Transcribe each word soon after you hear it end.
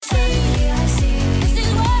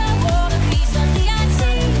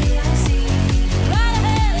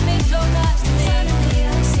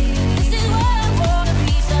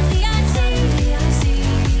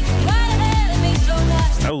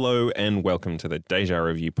welcome to the Deja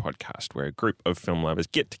Review podcast, where a group of film lovers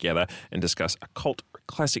get together and discuss a cult or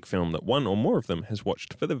classic film that one or more of them has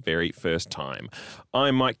watched for the very first time.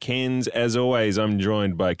 I'm Mike Cairns. As always, I'm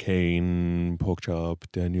joined by Kane, Porkchop,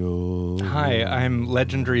 Daniel. Hi, I'm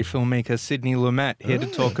legendary filmmaker Sidney Lumet, here to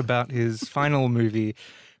talk about his final movie,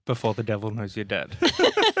 Before the Devil Knows You're Dead.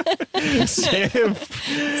 Sam.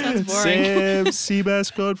 Sounds boring. Sam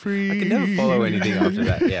Seabass Godfrey. I can never follow anything after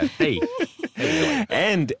that. Yeah. Hey.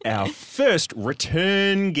 And our first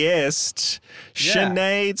return guest,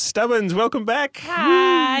 Sinead Stubbins. Welcome back.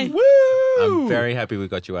 Hi. Woo! I'm very happy we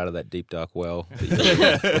got you out of that deep dark well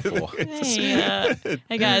that you were before.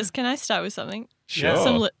 Hey guys, can I start with something?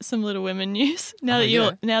 Sure. Some Little Women news. Now that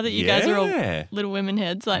you guys are all Yeah. Little Women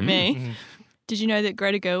heads like me, did you know that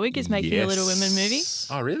Greta Gerwig is making a Little Women movie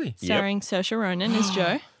Oh, really? starring Saoirse Ronan as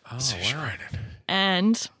Jo Oh, Saoirse wow. Ronan.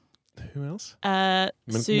 and Who else?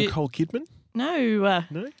 Sue? Nicole Kidman? No,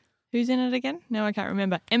 No? who's in it again? No, I can't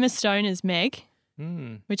remember. Emma Stone as Meg,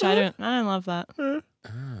 which I don't love that.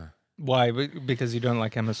 Why? Because you don't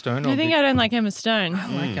like Emma Stone? I think I don't like Emma Stone.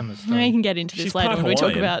 I like Emma Stone. We can get into this She's later part when we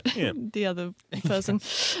talk Hawaiian. about Yeah. the other person.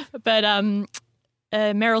 But Meryl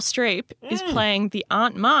Streep is playing the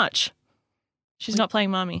Aunt March. She's not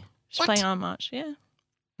playing Mommy. She's playing Aunt March. Yeah.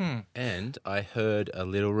 And I heard a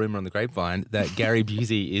little rumor on the grapevine that Gary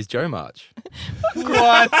Busey is Joe March.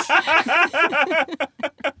 What?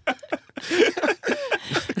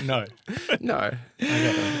 No. No.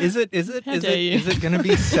 Is it How dare you. going to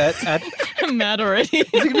be set at? I'm mad already. Is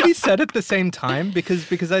it going to be set at the same time?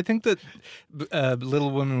 Because I think that Little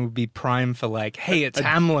Women would be prime for like, hey, it's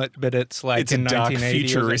Hamlet, but it's like It's a in dark, 1980 or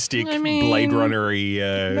futuristic, I mean- Blade Runner-y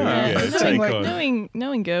take like- on.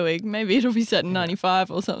 knowing Gerwig, maybe it'll be set in 95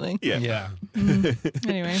 or something. Yeah. Yeah.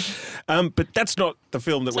 Anyway, But that's not the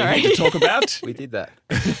film that Sorry. we had to talk about. We did that.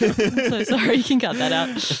 I'm so sorry. You can cut that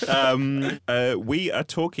out. We are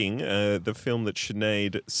talking the film that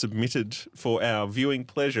Sinead submitted for our viewing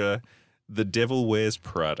pleasure, The Devil Wears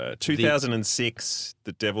Prada. 2006,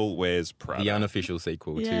 The Devil Wears Prada. The unofficial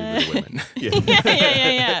sequel Yeah. to Little Women.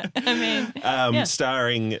 Yeah. I mean, yeah.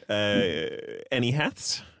 Starring Annie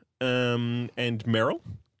Haths and Meryl.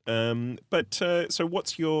 So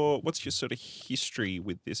what's your sort of history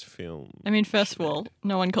with this film? I mean, first of all,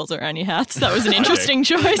 no one calls her Annie Haths. That was an interesting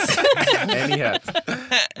choice. Anyhow.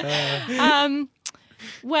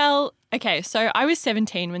 Well, okay, so I was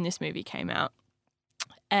 17 when this movie came out.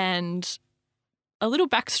 And a little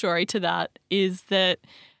backstory to that is that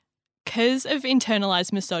because of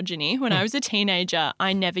internalized misogyny, when I was a teenager,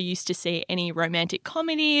 I never used to see any romantic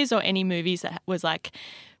comedies or any movies that was like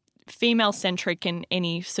female-centric in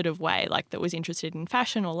any sort of way, like that was interested in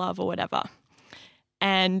fashion or love or whatever.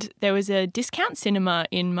 And there was a discount cinema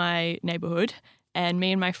in my neighborhood, and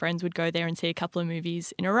me and my friends would go there and see a couple of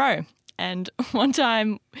movies in a row. And one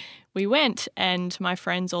time we went and my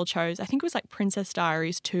friends all chose, I think it was like Princess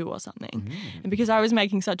Diaries 2 or something. And because I was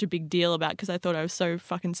making such a big deal about, because I thought I was so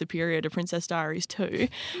fucking superior to Princess Diaries 2,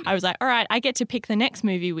 I was like, all right, I get to pick the next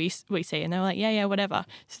movie we see. And they were like, yeah, whatever.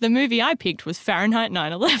 So the movie I picked was Fahrenheit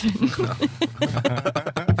 9/11.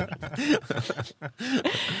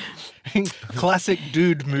 Classic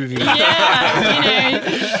dude movie.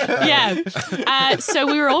 So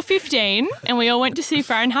we were all 15 and we all went to see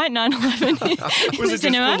Fahrenheit 9/11 in Was the it just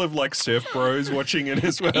cinema. full of like surf bros watching it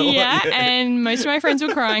as well? Yeah, and most of my friends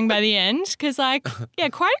were crying by the end because, like,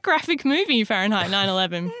 quite a graphic movie, Fahrenheit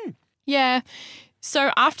 9/11. Yeah.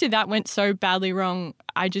 So after that went so badly wrong,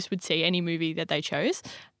 I just would see any movie that they chose.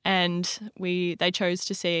 And they chose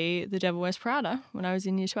to see The Devil Wears Prada when I was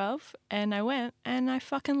in year 12. And I went and I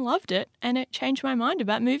fucking loved it. And it changed my mind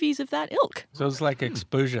about movies of that ilk. So it was like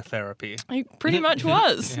exposure therapy. It pretty much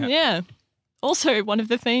was. Yeah. Also, one of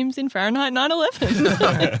the themes in Fahrenheit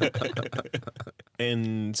 9/11.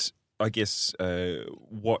 And I guess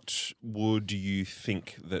what would you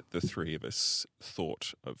think that the three of us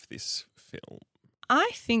thought of this film? I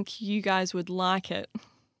think you guys would like it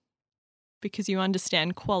because you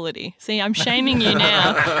understand quality. See, I'm shaming you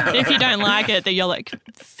now. If you don't like it, that you're like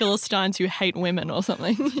Philistines who hate women or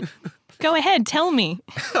something. Go ahead, tell me.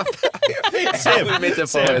 Sam, we meant to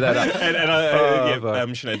follow that up. And fuck.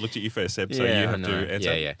 Sinead looked at you first, Seb, so you have to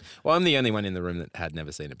answer. Yeah. Well, I'm the only one in the room that had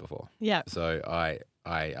never seen it before. Yeah. So I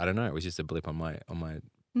don't know. It was just a blip on my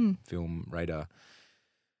film radar.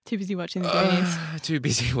 Too busy watching the Goonies. Too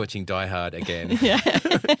busy watching Die Hard again. Yeah.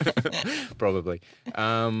 Probably.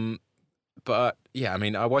 But yeah, I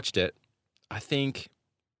mean, I watched it. I think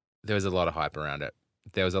there was a lot of hype around it.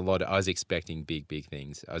 There was I was expecting big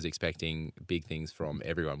things. I was expecting big things from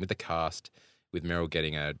everyone with the cast, with Meryl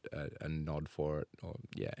getting a nod for it.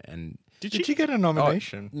 And Did she get a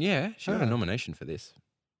nomination? yeah, she got a Ah. nomination for this.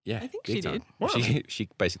 Yeah, I think big she time. did. Wow. She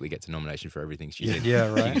basically gets a nomination for everything she's in. Yeah,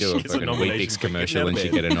 She right. can do She a gets a fucking nomination Weet-Bix for getting commercial out and of she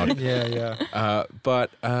bed. get a nod.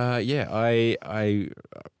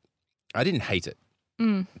 Yeah. I didn't hate it,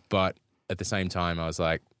 Mm. but at the same time, I was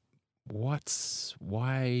like,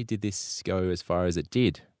 why did this go as far as it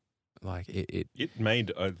did? Like it It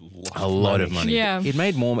made a lot of money. Yeah. It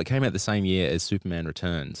made more. It came out the same year as Superman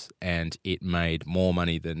Returns, and it made more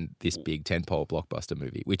money than this big tentpole blockbuster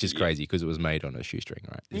movie, which is Yeah. crazy because it was made on a shoestring,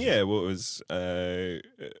 right? Yeah, well, it was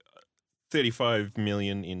 $35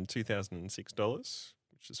 million in $2006,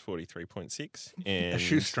 which is 43.6, and A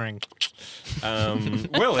shoestring.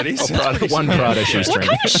 Well, it is One Prada What shoestring.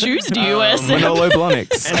 kind of shoes do you wear, Sam? Manolo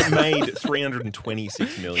Blahniks. and it made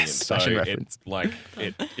 $326 million. Yes, so fashion it, reference.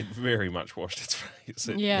 it very much washed its face.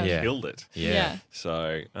 It Yeah. Yeah. killed it. Yeah.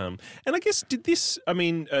 So, and I guess did this? I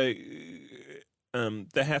mean, the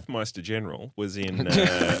Hathmeister General was in.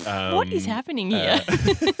 What is happening here?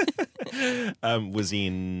 Was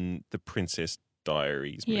in the Princess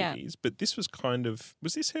Diaries Yeah. movies, but this was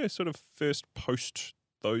was this her sort of first post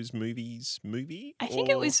those movies movie? I think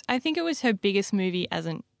it was her biggest movie as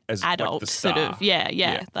an as like, adult, the sort star? of. Yeah.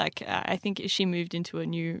 Yeah. Like I think she moved into a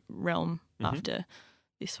new realm after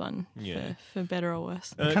this one, Yeah. for better or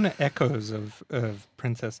worse. Kind of echoes of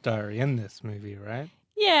Princess Diary in this movie, right?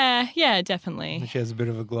 Yeah, definitely. She has a bit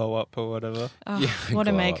of a glow up or whatever. Oh, Yeah, what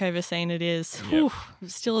a glow up. makeover scene it is. Yep. Whew,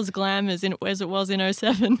 still as glam as it was in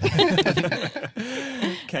 07.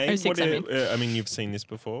 Okay, 06, I mean. you've seen this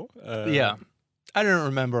before. Yeah. I don't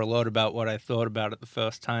remember a lot about what I thought about it the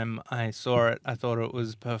first time I saw it. I thought it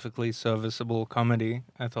was perfectly serviceable comedy,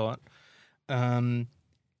 I thought.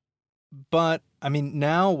 But, I mean,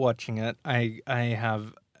 now watching it, I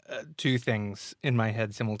have two things in my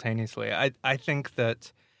head simultaneously. I think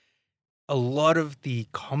that a lot of the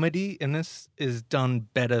comedy in this is done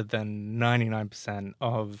better than 99%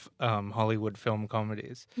 of Hollywood film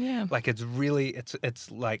comedies. Yeah. Like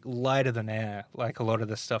it's like lighter than air. Like a lot of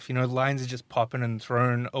this stuff, lines are just popping and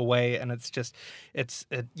thrown away, and it's just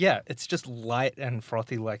light and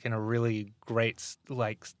frothy, like in a really great,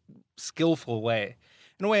 like skillful way.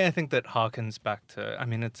 In a way, I think that harkens back to. I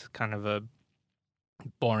mean, it's kind of a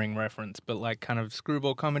boring reference, but like kind of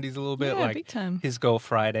screwball comedies a little bit, Yeah, like big time. His Girl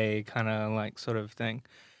Friday kind of like sort of thing.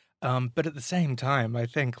 But at the same time, I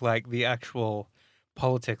think like the actual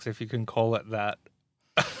politics, if you can call it that,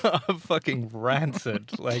 are fucking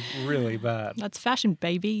rancid, like really bad. That's fashion,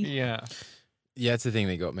 baby. Yeah. Yeah, it's the thing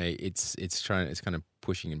that got me. It's kind of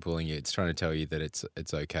pushing and pulling you. It's trying to tell you that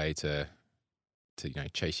it's okay to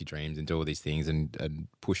chase your dreams and do all these things and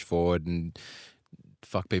push forward and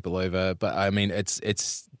fuck people over. But I mean, it's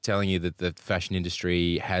telling you that the fashion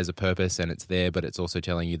industry has a purpose and it's there, but it's also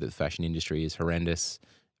telling you that the fashion industry is horrendous.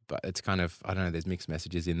 But it's kind of, I don't know, there's mixed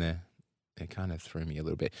messages in there. It kind of threw me a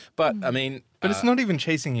little bit. But I mean, But it's not even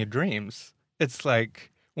chasing your dreams. It's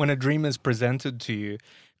like when a dream is presented to you,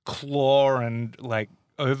 claw and like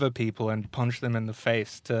over people and punch them in the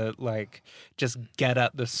face to like just get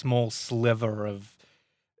at the small sliver of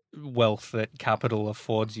wealth that capital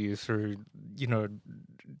affords you through,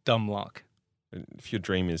 dumb luck. If your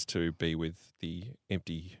dream is to be with the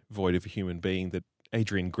empty void of a human being that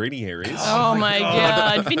Adrian Grenier is. Oh my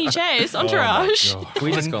god. Vinny Chase, Entourage. can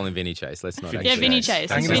we just call him Vinny Chase? Let's not. Yeah, actually- Vinny Chase.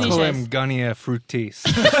 I'm It's going to Vinny call Chase. him Garnier Fructis.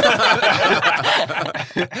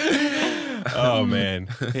 Oh man,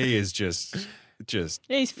 he is just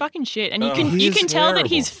Yeah, he's fucking shit, and Oh, you he can is tell that terrible.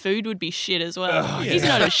 his food would be shit as well. Oh, He's yeah.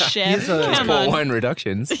 not a chef. He's a- Come Port on. wine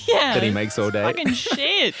reductions Yeah, that he makes all day. fucking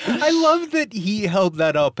shit. I love that he held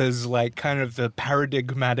that up as like kind of the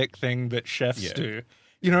paradigmatic thing that chefs Yeah. do.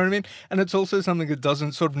 You know what I mean? And it's also something that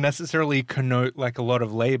doesn't sort of necessarily connote like a lot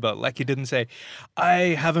of labor. Like he didn't say,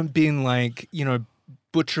 I haven't been like,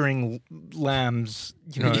 butchering lambs,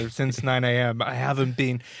 since 9 a.m. I haven't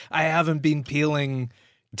been peeling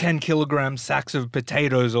 10 kilogram sacks of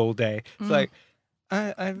potatoes all day. It's like,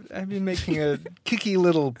 I've been making a kicky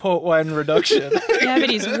little port wine reduction. Yeah, but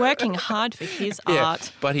he's working hard for his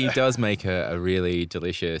art. But he does make a really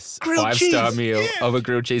delicious Grilled 5-star cheese, meal of a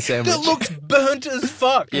grilled cheese sandwich. That looks burnt as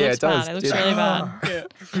fuck. It Yeah, looks it does. bad. It looks Yeah. really bad.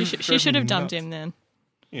 yeah, She should have dumped nuts. him then.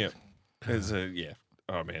 yeah. There's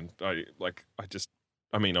oh man,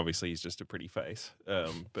 I mean, obviously he's just a pretty face,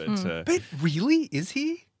 but But really, is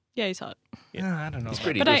he? Yeah, he's hot. I don't know. He's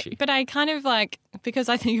pretty But dishy. I kind of like, because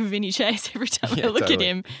I think of Vinny Chase every time Yeah, I look totally.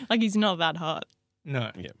 at him, like he's not that hot.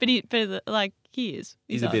 No. But he is.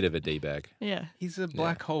 He's a hot. bit of a D-bag. Yeah. He's a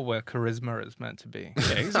black hole where charisma is meant to be.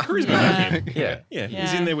 yeah, he's a charisma Yeah. man. Yeah. Yeah,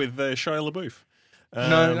 he's Yeah. in there with Shia LaBeouf.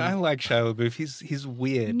 No, I like Shia LaBeouf. He's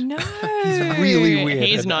weird. No. He's really weird.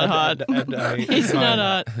 He's not hot. He's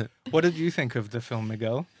not hot. What did you think of the film,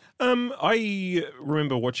 Miguel? I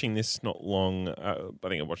remember watching this not long. I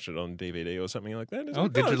think I watched it on DVD or something like that. Oh,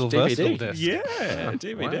 digital DVD. versatile disc. Yeah,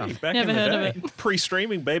 DVD. Wow. Back Never in the heard of day.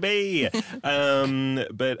 Pre-streaming, baby. No,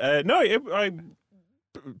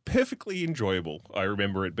 perfectly enjoyable. I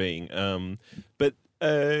remember it being. But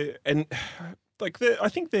and like I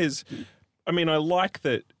think there's. I mean, I like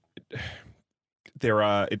that. There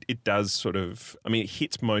are. It does sort of. I mean, it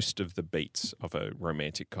hits most of the beats of a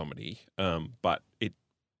romantic comedy. But it.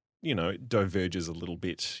 It diverges a little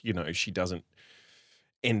bit. She doesn't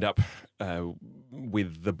end up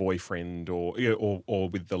with the boyfriend or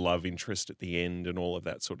with the love interest at the end and all of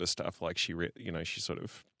that sort of stuff. Like she sort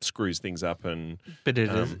of screws things up and. But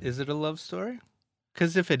is it a love story?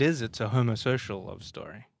 Because if it is, it's a homosocial love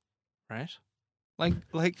story, right?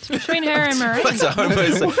 Like Between her and Miranda. What's a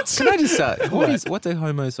homosocial? Can I just start? What's a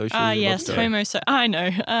homosocial? Yes, I know.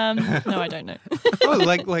 No, I don't know. oh,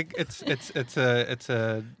 like it's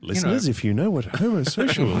a Listeners, if you know what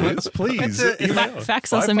homosocial is, please email.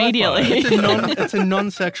 Fax us immediately. it's a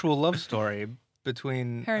non-sexual love story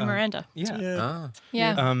between Her and Miranda. Yeah. Ah.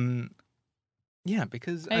 Yeah. Yeah,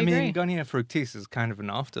 because I I mean, agree. Gonia Fructis is kind of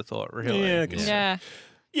an afterthought, really. Yeah, I guess so. Yeah.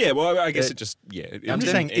 Yeah, well, I guess it just I'm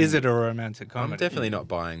just saying, is it a romantic comedy? I'm definitely not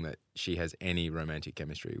buying that she has any romantic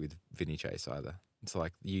chemistry with Vinny Chase either. It's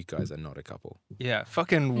like, you guys are not a couple. Yeah,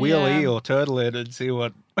 fucking wheel Yeah. E or turtle it and see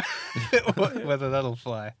whether that'll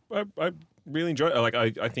fly. I really enjoy it. Like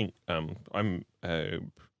I think I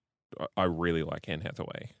really like Anne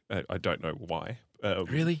Hathaway. I don't know why.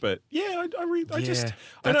 Really? But yeah, I just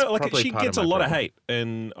I that's know like probably she part of gets a my lot of problem. hate,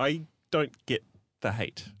 and I don't get the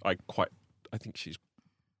hate. I think she's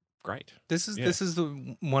great. This is Yeah.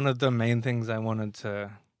 one of the main things I wanted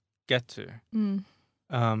to get to. Mm.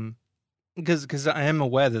 Because I am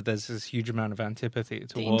aware that there's this huge amount of antipathy The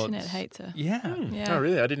towards. internet hates her. Yeah. Yeah. Oh,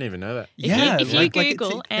 really? I didn't even know that. Yeah, If you like it's a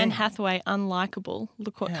Google Anne thing. Hathaway unlikable,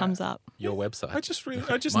 look what Yeah. comes up. Your website. I just My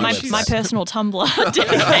My, website. my personal Tumblr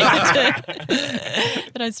dedicated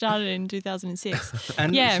that I started in 2006.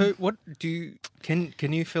 And Yeah. so, what do you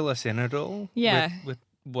can you fill us in at all? Yeah. With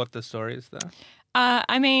what the story is there.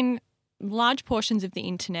 I mean, large portions of the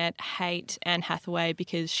internet hate Anne Hathaway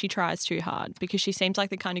because she tries too hard, because she seems like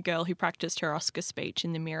the kind of girl who practiced her Oscar speech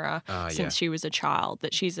in the mirror since she was a child,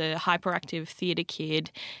 that she's a hyperactive theatre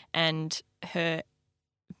kid, and her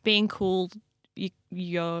being cool, if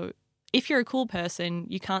you're a cool person,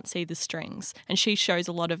 you can't see the strings. And she shows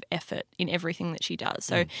a lot of effort in everything that she does.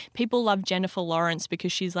 So people love Jennifer Lawrence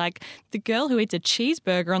because she's like the girl who eats a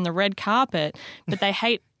cheeseburger on the red carpet, but they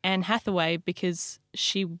hate Anne Hathaway because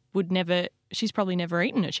she's probably never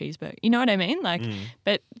eaten a cheeseburger. You know what I mean? Like,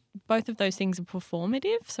 but both of those things are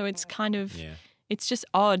performative. So it's kind of, it's just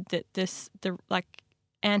odd that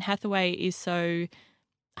Anne Hathaway is so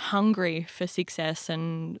hungry for success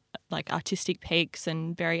and like artistic peaks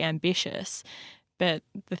and very ambitious, but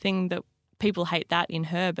the thing that people hate that in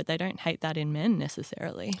her, but they don't hate that in men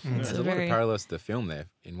necessarily. There's a lot of parallels to the film there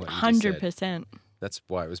in what you just 100%. said. That's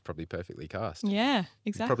why it was probably perfectly cast. Yeah,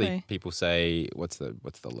 exactly. Probably people say, what's the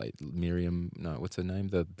late Miriam? No, what's her name?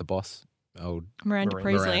 The boss. Oh, Miranda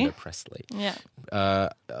Priestley. Miranda Presley. Yeah.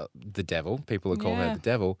 The devil. People would call her the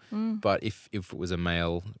devil. But if it was a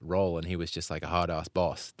male role and he was just like a hard ass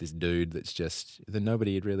boss, this dude that's just, then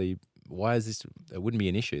nobody would really. Why is this? It wouldn't be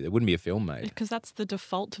an issue. There wouldn't be a film made. Because that's the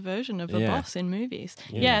default version of a Yeah. boss in movies.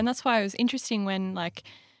 Yeah. Yeah, and that's why it was interesting when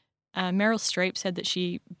Meryl Streep said that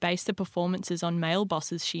she based the performances on male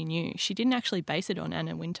bosses she knew. She didn't actually base it on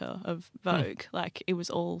Anna Wintour of Vogue. Like, it was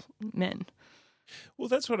all men. Well,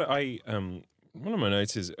 that's what one of my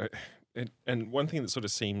notes is, and one thing that sort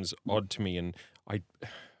of seems odd to me, and I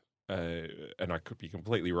could be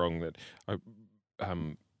completely wrong, that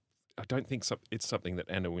I don't think it's something that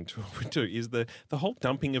Anna Wintour would do, is the whole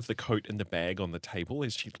dumping of the coat and the bag on the table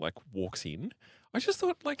as she like walks in. I just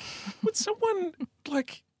thought, like, would someone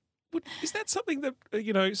like. Is that something that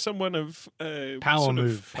someone of Power sort of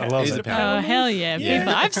move. I love is it. a power Oh, move? hell yeah. Yeah.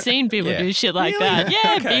 People, I've seen people Yeah. do shit like Really? that.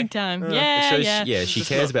 Yeah, Okay. big time. It Yeah, yeah. She Just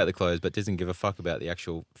cares not- about the clothes, but doesn't give a fuck about the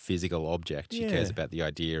actual physical object. She cares Yeah. about the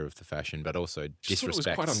idea of the fashion, but also Just thought it was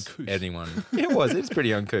quite disrespects uncouth. anyone. Yeah, it was. It's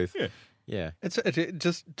pretty uncouth. Yeah. Yeah.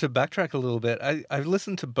 Just to backtrack a little bit. I've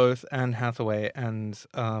listened to both Anne Hathaway and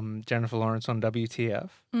Jennifer Lawrence on WTF,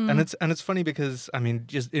 and it's funny because I mean,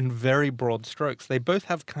 just in very broad strokes, they both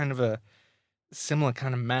have kind of a similar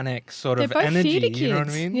kind of manic sort They're of both energy. theatre You know what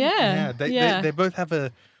I kids. mean? Yeah. They Yeah. they both have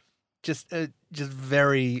a just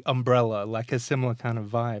very Umbrella, like a similar kind of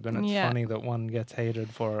vibe, and it's Yeah. funny that one gets hated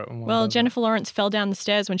for it. And one Well, doesn't. Jennifer Lawrence fell down the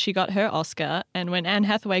stairs when she got her Oscar, and when Anne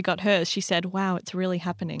Hathaway got hers, she said, "Wow, it's really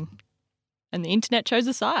happening," and the internet chose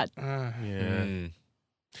a side. Ah. Yeah. Mm.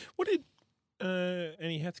 What did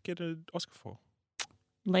Annie Hath get an Oscar for?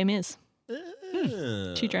 Les Mis,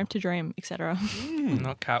 Uh, She Dreamt a Dream, etc. mm,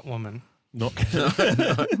 Not Catwoman. not.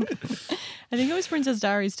 I think it was Princess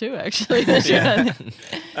Diaries too, actually. Yeah.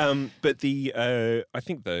 But I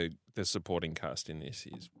think the supporting cast in this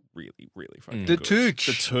is really, really fucking The good. Tooch.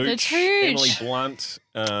 The Tooch. The Tooch. Emily Blunt.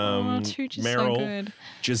 Oh, Tooch is Meryl. so good.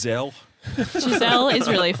 Giselle. Giselle is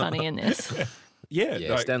really funny in this. Yeah. Yeah,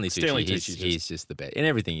 like, Stanley Tucci, Tucci's he's just the best. In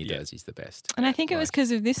everything he Yeah. does, he's the best. And I think it was Like-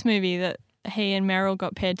 because of this movie that he and Meryl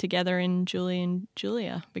got paired together in Julie and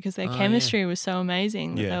Julia because their Oh, yeah. chemistry was so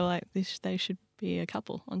amazing that Yeah. they were like, they should be a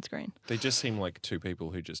couple on screen. They just seem like two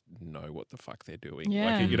people who just know what the fuck they're doing.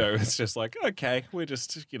 Yeah. Like, it's just like, okay, we're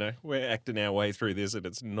just, we're acting our way through this and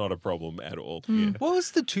it's not a problem at all. Mm. Yeah. What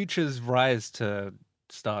was the Tooch's rise to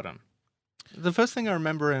stardom? The first thing I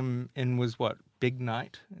remember him in was what? Big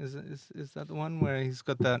Night? Is that the one where he's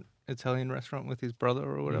got that Italian restaurant with his brother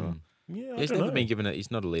or whatever? Mm. Yeah, I He's don't never know. been given he's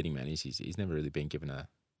not a leading man. He's never really been given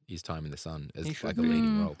his time in the sun as He should like a be. leading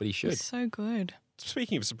Mm. role, but he should. It's so good.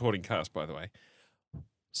 Speaking of supporting cast, by the way,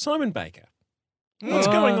 Simon Baker. What's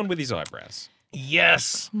going on with his eyebrows?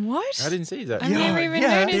 Yes. What? I didn't see that. I've Yeah, never even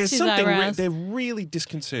yeah. noticed There's his something, eyebrows. they're really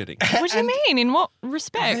disconcerting. What do you mean? In what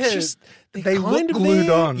respect? Yeah. Just, they're They kind look of glued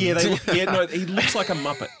there. on. Yeah, no, he looks like a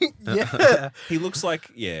Muppet. Yeah. He looks like,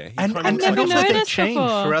 he And kinda and looks it never looks like they noticed change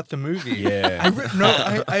before. throughout the movie. Yeah.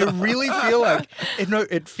 I really feel like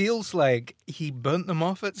it feels like he burnt them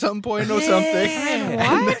off at some point or something. Wait,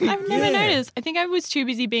 what? I've never noticed. I think I was too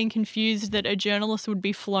busy being confused that a journalist would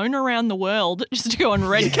be flown around the world just to go on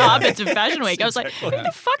red carpets of Fashion Week. I was like, Exactly. who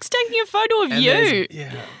the fuck's taking a photo of And you? there's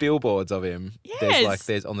Yeah. Billboards of him. Yes.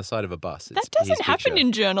 There's on the side of a bus. That It's doesn't his happen picture.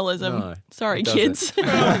 in journalism. No, Sorry, it kids.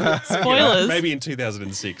 doesn't. Spoilers. Maybe in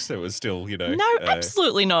 2006 it was still, No,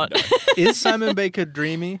 absolutely not. Is Simon Baker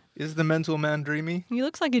dreamy? Is the mental man dreamy? He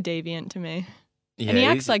looks like a deviant to me. Yeah, And he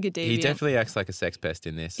acts he's- like a He deviant. definitely acts like a sex pest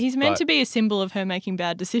in this. He's meant but to be a symbol of her making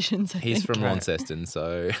bad decisions, I He's think. from Right. Launceston,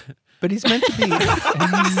 so But he's meant to be.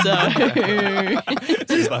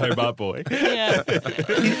 He's the Hobart boy. yeah.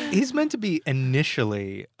 He's meant to be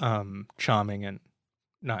initially charming and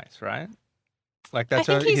nice, right? Like I that's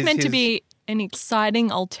think he's meant to his- be an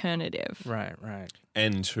exciting alternative. right.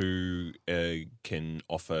 And who can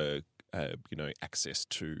offer, access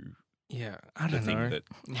to Yeah, I the don't thing know. that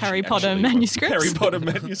Harry she Potter actually manuscripts. Harry Potter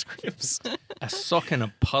manuscripts. A sock in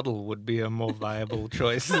a puddle would be a more viable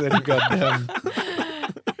choice than goddamn.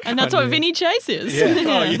 And that's what Vinny Chase is. Yeah.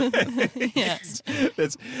 Oh, yeah. yeah. Yes.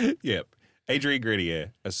 That's Adrien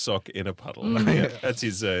Grenier, A Sock in a Puddle. Mm. Yeah, that's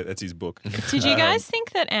his book. Did you guys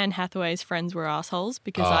think that Anne Hathaway's friends were assholes?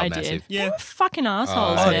 Because Oh, I massive. did. They Yeah. were fucking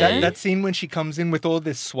assholes, Oh, man. that scene when she comes in with all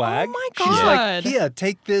this swag. Oh my She's like, God. here,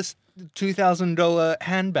 take this $2,000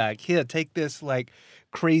 handbag. Here, take this like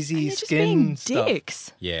crazy And they're just skin being stuff.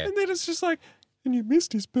 dicks. yeah. And then it's just like, and you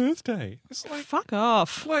missed his birthday. It's like, Fuck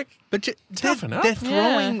off. But Toughen up. they're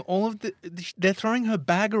throwing Yeah. all of they're throwing her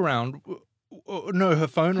bag around. No, her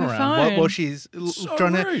phone Her around while phone. she's so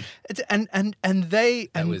trying to. rude.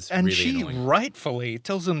 That was really she annoying. rightfully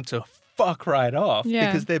tells them to fuck right off Yeah.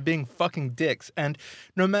 because they're being fucking dicks. And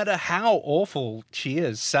no matter how awful she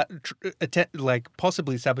is, like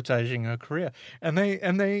possibly sabotaging her career, and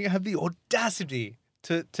they have the audacity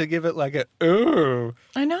to give it like a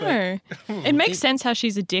I know. It makes sense how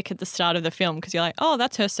she's a dick at the start of the film because you're like, oh,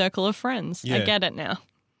 that's her circle of friends. I Yeah. get it now.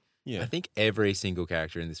 Yeah. I think every single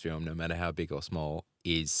character in this film, no matter how big or small,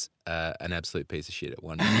 is an absolute piece of shit at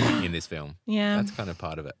one point in this film. Yeah. That's kind of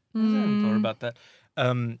part of it. I hadn't thought Mm. about that.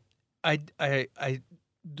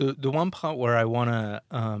 The one part where I want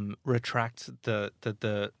to retract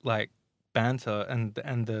the like banter and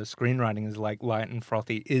the screenwriting is like light and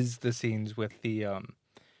frothy is the scenes with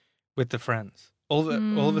the friends. All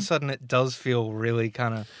of a sudden it does feel really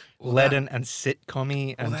kind of Well, leaden and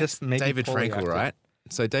sitcom-y and that's just maybe David poorly Frankel, acted. right?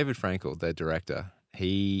 So David Frankel, the director,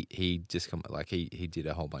 he just he did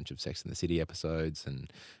a whole bunch of Sex and the City episodes,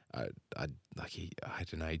 and I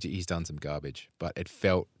don't know, he's done some garbage, but it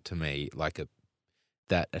felt to me like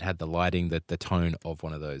that it had the lighting, the tone of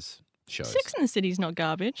one of those shows. Sex and the City's not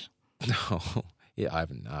garbage. No, yeah,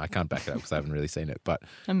 I can't back it up because I haven't really seen it, but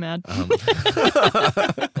I'm mad.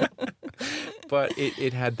 but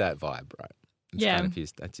it had that vibe, right? It's Yeah. kind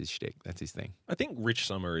of that's his shtick, that's his thing. I think Rich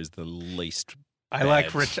Summer is the least. I like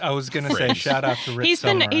bad Rich. I was going to say friend. shout out to Rich He's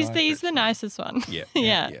Summer. I he's like the Rich he's the Summer. nicest one. Yeah.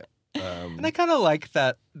 Yeah. And I kind of like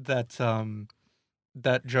that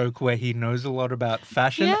joke where he knows a lot about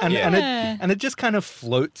fashion, and it just kind of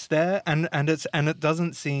floats there, and it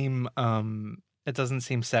doesn't seem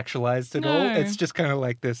sexualized at all. No. It's just kind of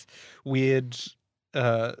like this weird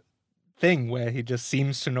thing where he just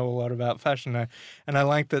seems to know a lot about fashion, and I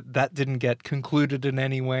like that didn't get concluded in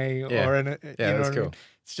any way Yeah. or in a, Yeah, you know that's what I cool. mean?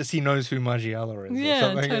 It's just he knows who Margiela is. Yeah, or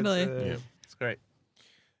something. totally. It's great.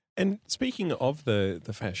 And speaking of the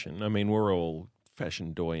fashion, I mean, we're all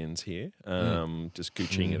fashion doyens here, just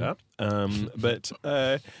Gucciing it up. But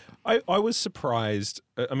I was surprised.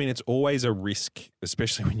 I mean, it's always a risk,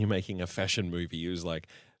 especially when you're making a fashion movie. It was like,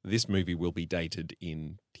 this movie will be dated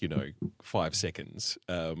in, 5 seconds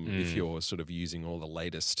if you're sort of using all the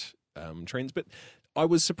latest trends. But I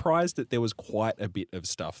was surprised that there was quite a bit of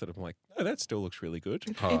stuff that I'm like, oh, that still looks really good.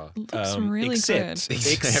 It looks really except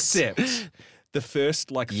the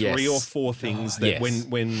first Yes. 3 or 4 things that yes.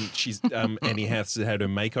 when she's Annie has had her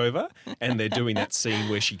makeover and they're doing that scene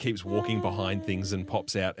where she keeps walking behind things and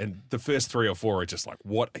pops out, and the first 3 or 4 are just like,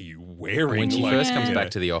 what are you wearing? When she Like, first comes Yeah.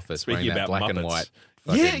 back to the office Speaking wearing that about black and Muppets. white,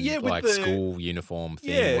 Yeah, fucking, yeah, with like the- school uniform thing,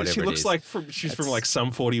 yeah, whatever she it looks is. like she's from like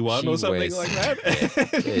Sum 41 She or something wears- like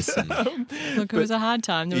that. There's some- Look, it was a hard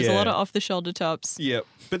time. There was a lot Yeah. of off the shoulder tops. Yeah,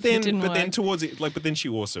 but then didn't then work. towards it, but then she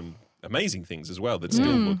wore some amazing things as well that still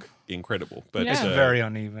look incredible. But Yeah. It's very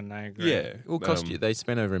uneven. I agree. yeah, Well, they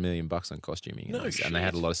spent over $1 million on costuming, in No this, and they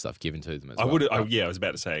had a shit. lot of stuff given to them as I well. would. I was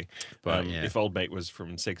about to say, But, yeah. if Old Mate was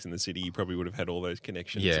from Sex and the City, you probably would have had all those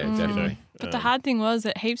connections. Yeah, of, definitely. But the hard thing was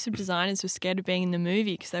that heaps of designers were scared of being in the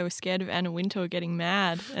movie because they were scared of Anna Wintour getting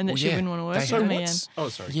mad and that Well, she yeah. wouldn't want to work They- with So them again. what's? Oh,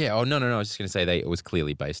 sorry. Yeah. Oh no. I was just going to say it was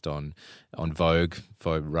clearly based on Vogue.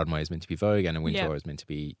 Vogue Runway is meant to be Vogue, and Wintour Yeah. is meant to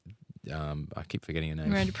be. I keep forgetting her name.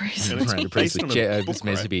 Miranda Priestley. And it's Miranda based Priestley. on a book, It's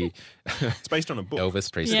meant to right? be It's based on a book.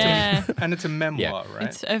 Elvis Presley. Yeah, And it's a memoir, right?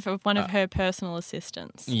 it's of one of her personal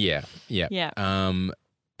assistants. Yeah. Yeah. Yeah.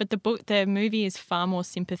 But the movie is far more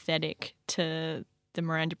sympathetic to the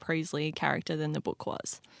Miranda Priestley character than the book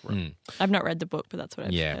was. mm, I've not read the book, but that's what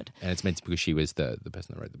I've yeah. heard. And it's meant to because she was the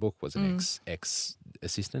person that wrote the book was an ex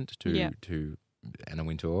assistant Yeah. to Anna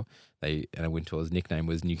Wintour. Anna Wintour's nickname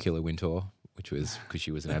was Nuclear Wintour, which was because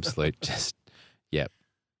she was an absolute just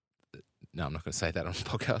No, I'm not going to say that on the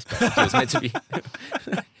podcast, but it was meant to be.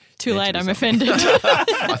 Too meant late, to be I'm something. offended.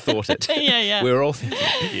 I thought it. Yeah. We were all thinking.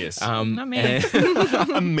 Yes. Not me.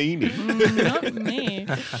 a meaning. Not me.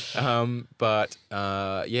 But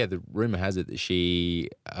the rumor has it that she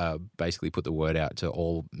basically put the word out to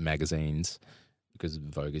all magazines because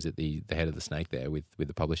Vogue is at the head of the snake there with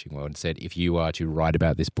the publishing world and said, if you are to write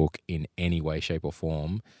about this book in any way, shape, or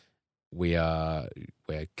form, we're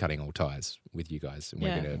cutting all ties with you guys, and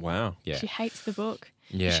Yeah. we're gonna Wow. She hates the book.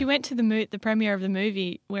 yeah She went to the premiere of the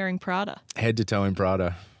movie wearing Prada. head to toe in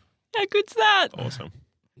Prada. How good's that? Awesome.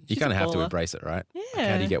 You She's kind a of have to baller. embrace it, right? Yeah. Like,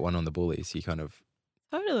 how do you get one on the bullies? You kind of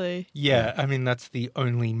Totally. Yeah, I mean that's the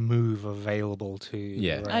only move available to you.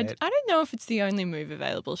 Yeah. Right? I don't know if it's the only move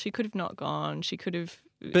available. She could have not gone. She could have.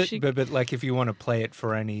 But like if you want to play it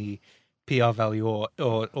for any PR value or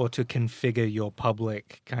to configure your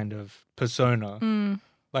public kind of persona,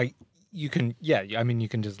 like you can, I mean you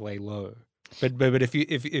can just lay low. But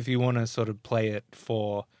if you want to sort of play it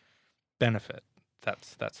for benefit,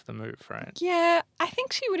 that's the move, right? Yeah, I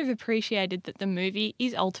think she would have appreciated that the movie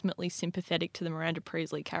is ultimately sympathetic to the Miranda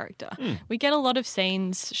Priestley character. We get a lot of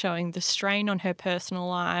scenes showing the strain on her personal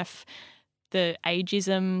life, the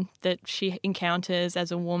ageism that she encounters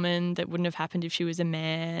as a woman that wouldn't have happened if she was a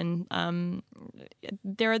man.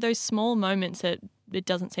 There are those small moments that it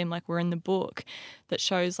doesn't seem like we're in the book that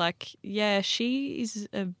shows like, yeah, she is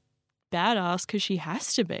a badass because she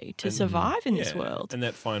has to be to survive in this Yeah. world. And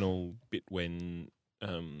that final bit when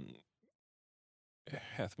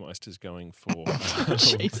Hathmeister's going for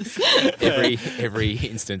Jesus. every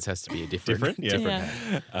instance has to be a different.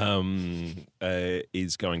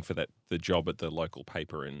 Is going for the job at the local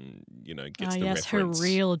paper and gets the yes, reference. her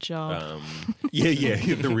real job.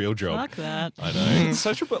 The real job. Fuck that. I know. It's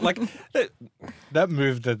such a That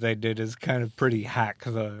move that they did is kind of pretty hack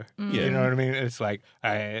though. Yeah. You know what I mean? It's like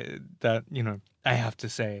I have to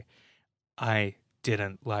say I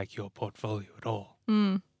didn't like your portfolio at all.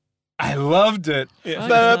 I loved it. And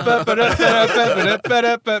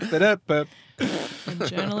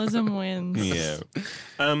journalism wins. Yeah.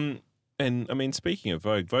 And I mean, speaking of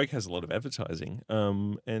Vogue, Vogue has a lot of advertising.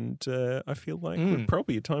 And I feel like we're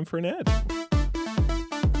probably a time for an ad.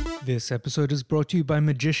 This episode is brought to you by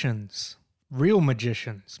magicians. Real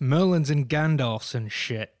magicians. Merlins and Gandalfs and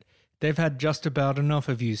shit. They've had just about enough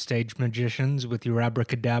of you stage magicians with your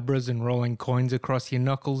abracadabras and rolling coins across your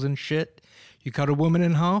knuckles and shit. You cut a woman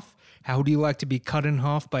in half? How would you like to be cut in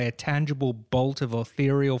half by a tangible bolt of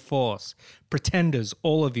ethereal force? Pretenders,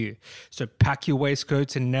 all of you. So pack your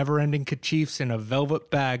waistcoats and never-ending kerchiefs in a velvet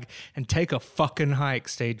bag and take a fucking hike,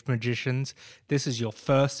 stage magicians. This is your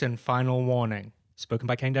first and final warning. Spoken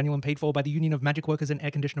by Kane Daniel and paid for by the Union of Magic Workers and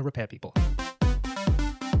Air Conditioner Repair People.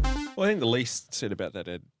 Well, I think the least said about that,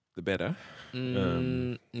 Ed, the better.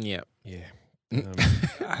 Yeah. Yeah.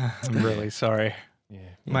 I'm really sorry. Yeah.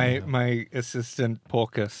 My assistant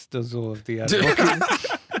Porcus does all of the ad.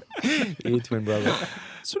 Your twin brother.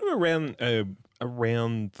 Sort of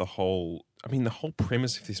around the whole. I mean, the whole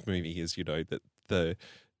premise of this movie is, that the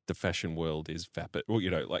fashion world is vapid. Well,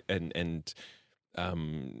 and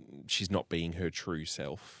she's not being her true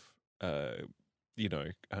self. By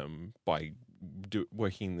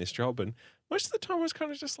working this job, and most of the time I was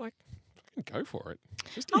kind of just like, go for it.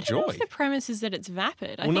 Just I enjoy. don't know if the premise is that it's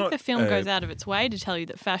vapid. I Well, think not, the film goes out of its way to tell you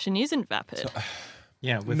that fashion isn't vapid.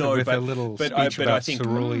 Yeah, with No, a little but speech I about think-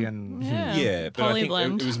 cerulean. Yeah. but I think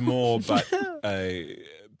Polyblend. it was more, but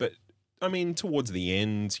I mean, towards the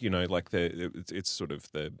end, it's sort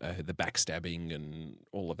of the backstabbing and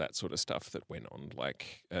all of that sort of stuff that went on.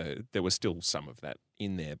 Like, there was still some of that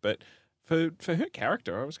in there, but for her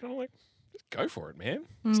character, I was kind of like, just go for it, man.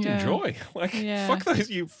 Just Yeah. enjoy. Like, Yeah. fuck those.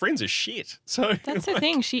 Your friends are shit. So That's the like,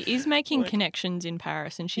 thing. She is making like- connections in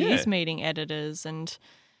Paris and she Yeah. is meeting editors, and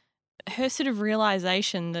her sort of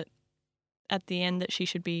realization that at the end that she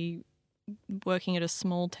should be working at a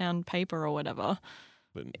small town paper or whatever.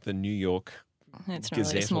 The New York. It's not really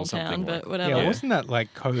Gazette a or small something town, like but that. whatever. Yeah, Yeah. wasn't that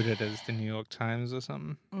like coded as the New York Times or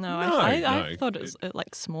something? No, No, I no. thought it was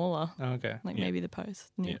like smaller, Oh, okay. like Yeah. maybe the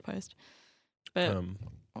New York Post. But Um,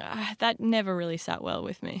 that never really sat well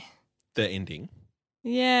with me. the ending.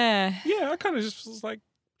 Yeah. Yeah, I kind of just was like,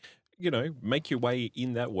 make your way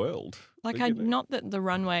in that world. Like, not that the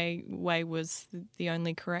runway way was the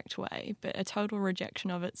only correct way, but a total rejection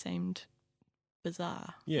of it seemed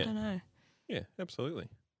bizarre. Yeah. I don't know. Yeah, absolutely.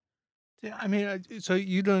 Yeah, I mean, so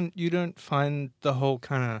you don't find the whole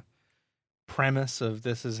kind of premise of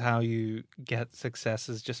this is how you get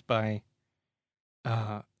successes just by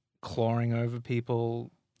clawing over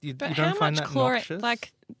people. You But don't how find much that chlor? noxious?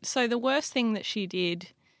 Like, so the worst thing that she did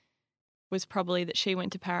was probably that she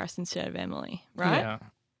went to Paris instead of Emily, right? Yeah.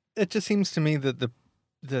 It just seems to me that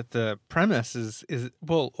the premise is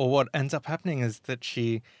well, or what ends up happening is that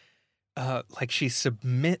she she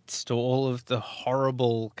submits to all of the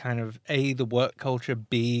horrible kind of A, the work culture,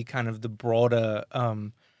 B, kind of the broader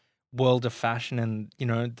world of fashion, and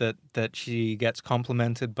that she gets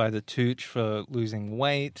complimented by the Tooch for losing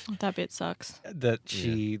weight, That bit sucks. Which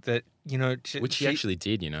she actually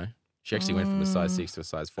did, She actually went from a size 6 to a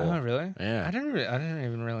size 4. Oh, really? Yeah. I didn't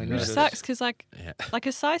even really Which Which notice. sucks because, Yeah. like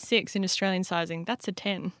a size 6 in Australian sizing, that's a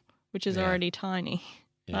 10, which is Yeah. already tiny.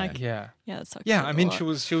 Yeah. Like, Yeah. yeah, that sucks. Yeah, a I mean, lot.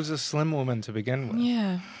 she was a slim woman to begin with.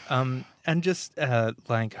 Yeah. And just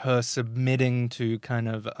like her submitting to kind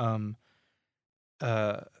of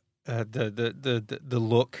the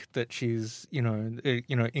look that she's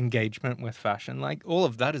engagement with fashion, like all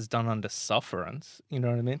of that is done under sufferance. You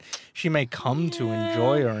know what I mean? She may come to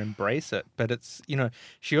enjoy or embrace it, but it's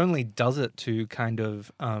she only does it to kind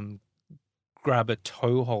of grab a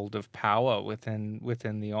toehold of power within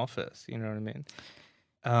the office. You know what I mean?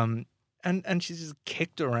 And she's just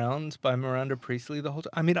kicked around by Miranda Priestley the whole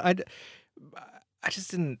time. I mean, I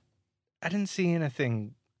didn't see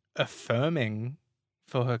anything affirming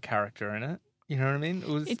for her character in it. You know what I mean?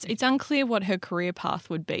 It's unclear what her career path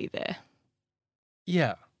would be there.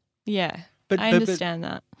 Yeah. Yeah. But I understand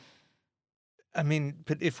that. I mean,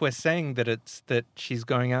 but if we're saying that she's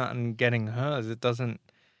going out and getting hers, it doesn't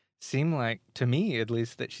seem like, to me at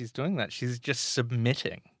least, that she's doing that. She's just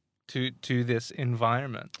submitting to this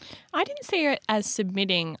environment. I didn't see her as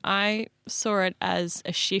submitting. I saw it as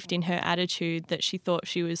a shift in her attitude that she thought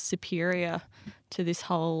she was superior to this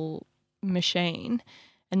whole machine,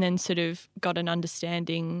 and then sort of got an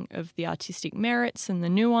understanding of the artistic merits and the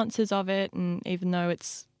nuances of it. And even though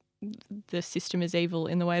the system is evil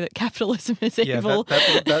in the way that capitalism is evil.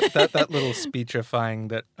 that little speechifying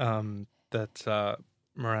that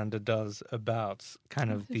Miranda does about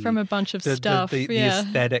kind of from a bunch of the stuff. the yeah.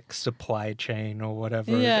 aesthetic supply chain or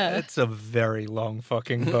whatever. Yeah. It's a very long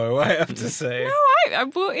fucking bow, I have to say. I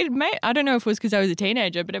don't know if it was because I was a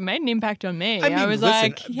teenager, but it made an impact on me. I mean, I was listen,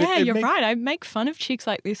 like, yeah, it you're makes- right. I make fun of chicks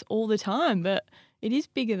like this all the time, but it is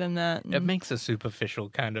bigger than that. It makes a superficial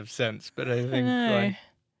kind of sense, but I I think know. like,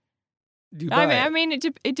 do you buy it? I mean,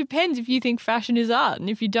 it depends if you think fashion is art, and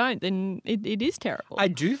if you don't, then it is terrible. I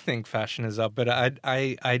do think fashion is up, but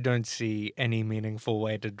I don't see any meaningful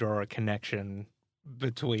way to draw a connection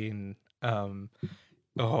between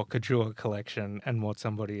couture collection and what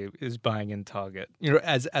somebody is buying in Target. You know,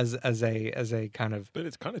 as a kind of. But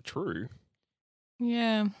it's kind of true.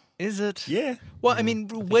 Yeah. Is it? Yeah. Well, I mean,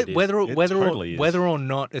 think it is. Totally is. whether or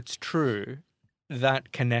not it's true,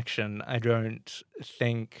 that connection, I don't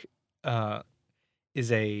think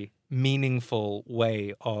is a meaningful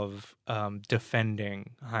way of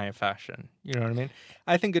defending high fashion. You know what I mean?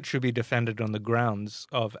 I think it should be defended on the grounds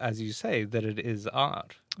of, as you say, that it is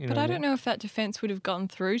art. You know But I what don't know if that defense would have gone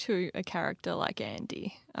through to a character like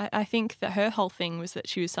Andy. I think that her whole thing was that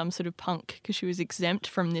she was some sort of punk because she was exempt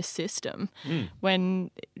from this system, when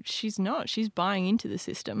she's not. She's buying into the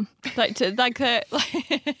system, and that's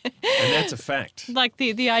a fact. Like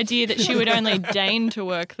the idea that she would only deign to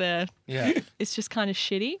work there. Yeah. It's just kind of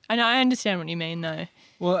shitty. I know. I understand what you mean, though.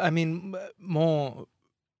 Well, I mean, more.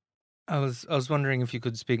 I was wondering if you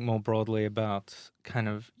could speak more broadly about kind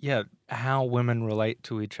of how women relate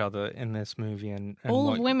to each other in this movie and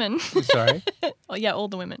All of women. Sorry. Oh yeah, all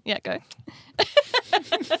the women. Yeah, go.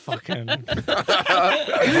 Fucking.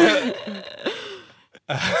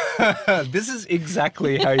 This is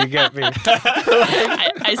exactly how you get me.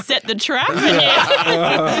 I set the trap.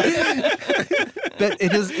 But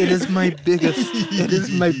it is my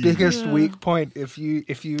biggest weak point. If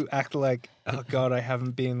you act like, oh God, I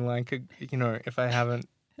haven't been like if I haven't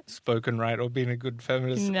spoken right or been a good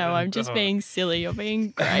feminist. No, I'm just being silly. You're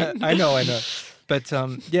being great. I know. But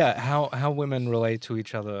how women relate to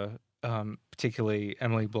each other, particularly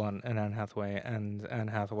Emily Blunt and Anne Hathaway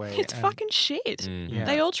It's fucking shit. Yeah.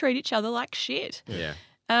 They all treat each other like shit. Yeah.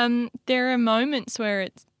 There are moments where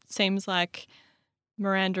it seems like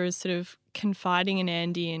Miranda is sort of confiding in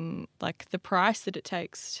Andy in like the price that it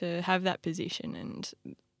takes to have that position and,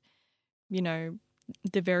 you know,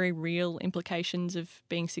 the very real implications of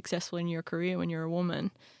being successful in your career when you're a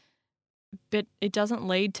woman. But it doesn't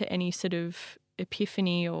lead to any sort of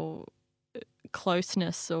epiphany or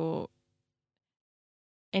closeness or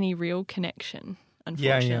any real connection,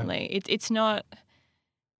 unfortunately. It's not...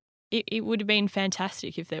 It would have been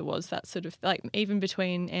fantastic if there was that sort of, like, even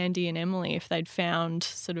between Andy and Emily, if they'd found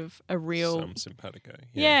sort of a real... Some simpatico.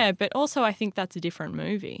 Yeah, but also I think that's a different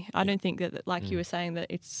movie. I don't think that, like you were saying, that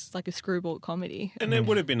it's like a screwball comedy. And it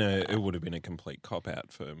would have been a complete cop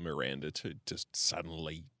out for Miranda to just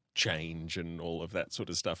suddenly change and all of that sort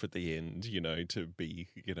of stuff at the end, you know, to be,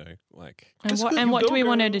 you know, like... And what do we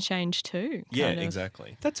want her to change to? Yeah, kind of?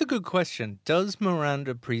 exactly. That's a good question. Does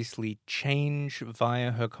Miranda Priestley change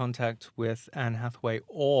via her contact with Anne Hathaway,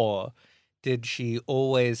 or did she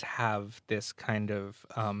always have this kind of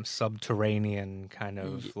subterranean kind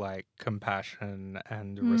of like compassion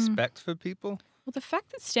and respect for people? Well, the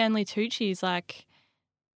fact that Stanley Tucci's like,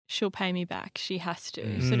 she'll pay me back, she has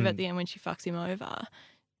to, sort of at the end when she fucks him over,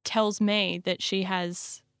 tells me that she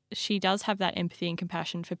does have that empathy and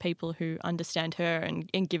compassion for people who understand her and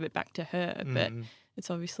give it back to her, but it's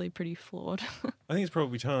obviously pretty flawed. I think it's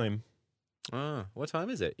probably time. Oh, what time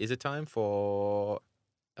is it? Is it time for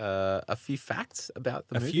a few facts about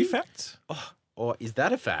the movie? A few facts? Oh, or is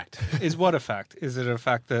that a fact? Is what a fact? Is it a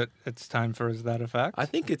fact that it's time for Is That a Fact? I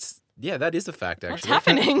think that is a fact, actually. What's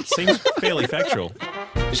happening? Seems fairly factual.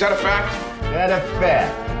 Is that a fact? That a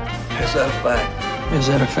fact. Is that a fact? Is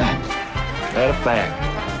that a fact? That a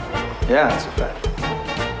fact. Yeah, it's a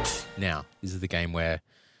fact. Now, this is the game where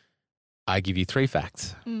I give you 3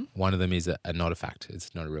 facts. One of them is a not a fact.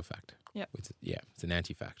 It's not a real fact. Yep. It's an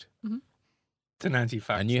anti-fact. It's an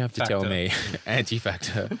anti-fact. And you have to tell me,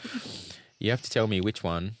 anti-factor, you have to tell me which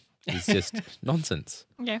one is just nonsense.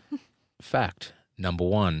 Yeah. Fact number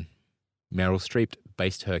 1, Meryl Streep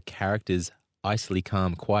based her character's icily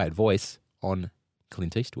calm, quiet voice on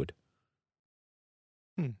Clint Eastwood.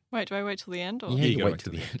 Wait, do I wait till the end? Or? Yeah, you you go wait back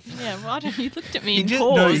till to the end. Yeah, why don't you looked at me He and just,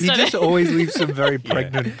 paused? no, he just always leaves some very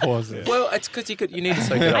pregnant pauses. Well, it's because you need to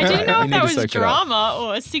soak it up. I didn't know right? if You that need to was soak it up. drama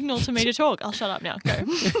or a signal to me to talk. I'll shut up now. Go.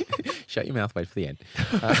 Shut your mouth, wait for the end.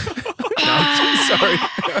 No, I'm sorry.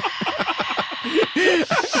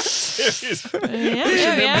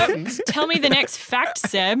 Yeah. Tell me the next fact,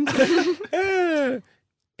 Seb.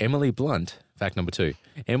 Emily Blunt, fact number 2.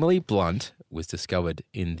 Emily Blunt was discovered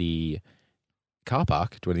in the car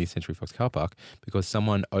park, 20th Century Fox car park, because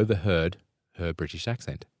someone overheard her British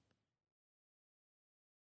accent.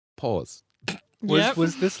 Pause.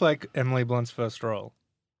 Was this like Emily Blunt's first role?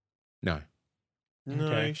 No. No,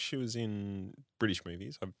 Okay. she was in British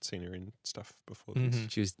movies. I've seen her in stuff before this.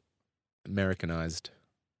 Mhm. She was Americanized.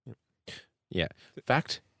 Yeah.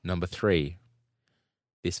 Fact number 3.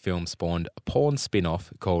 This film spawned a porn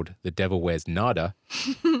spin-off called The Devil Wears Nada,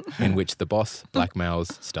 in which the boss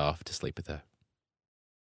blackmails staff to sleep with her.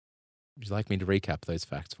 Would you like me to recap those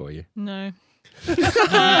facts for you? No.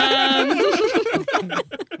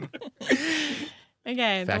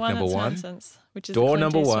 Okay, Fact the one number that's one. nonsense, which is Door the Clint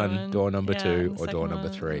number Eastwood one, one. door number two, and the or door second number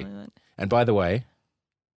one, three. and then- And by the way,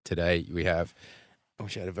 today we have. I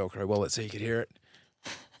wish I had a Velcro wallet so you could hear it.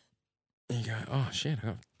 And you go, oh shit!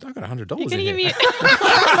 I got $100 You're in gonna here. give me. I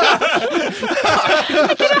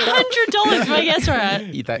get $100 if I guess right.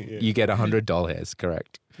 You get $100.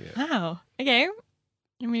 Correct. Wow. Okay,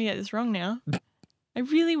 I'm gonna get this wrong now. I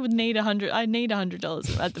really would need $100. I need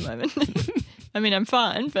 $100 at the moment. I mean, I'm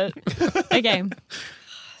fine, but okay.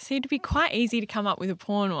 See, it'd be quite easy to come up with a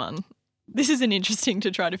porn one. This isn't interesting to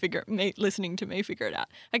try to figure it. Listening to me figure it out.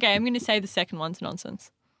 Okay, I'm going to say the second one's nonsense.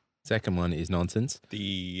 Second one is nonsense.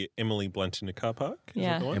 The Emily Blunt in a car park. Is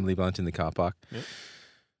Yeah. that the one? Emily Blunt in the car park. Yep.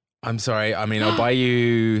 I'm sorry. I mean, I'll buy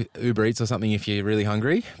you Uber Eats or something if you're really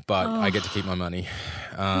hungry, but I get to keep my money.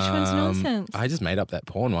 Which one's nonsense? I just made up that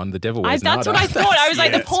porn one. The Devil Wears That's Nada. what I thought. I was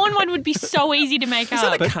like, the Yes. porn one would be so easy to make Is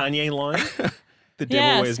that up. a Kanye line? The devil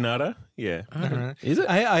Yes. wears nada? Yeah. I don't know. Uh, Is it?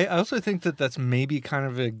 I also think that that's maybe kind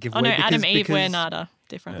of a giveaway. Oh no, because, Adam Eve wear because, nada.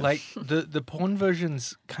 Different. Like the porn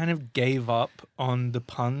versions kind of gave up on the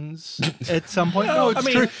puns at some point. No, it's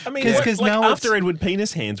true. Because like now after it's, Edward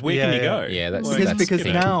Penis Hands, where can you go? Yeah, that's- Like, because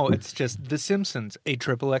you know. now it's just The Simpsons, a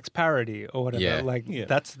XXX parody or whatever. Yeah. Like Yeah.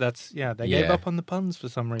 that's they gave Yeah. up on the puns for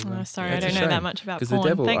some reason. Oh, sorry, That's I a don't know that shame, much about Because porn. the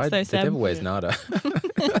devil, Thanks, though, the Seb. Devil Wears Nada.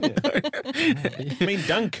 I mean,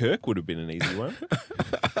 Dunkirk would have been an easy one.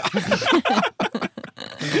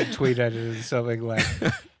 Tweet edited something like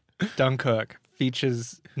Dunkirk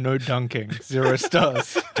features no dunking, 0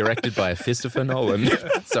 stars. Directed by Christopher Nolan.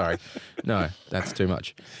 Sorry. No, that's too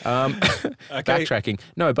much. Okay. Backtracking.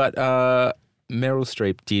 No, but Meryl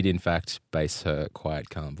Streep did, in fact, base her quiet,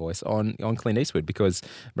 calm voice on Clint Eastwood because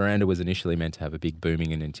Miranda was initially meant to have a big,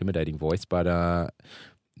 booming and intimidating voice, but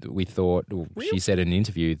we thought, she said in an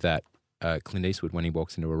interview that Clint Eastwood, when he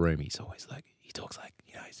walks into a room, he's always like, he talks like,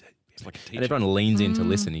 you know, he's Like a and teacher. everyone leans in to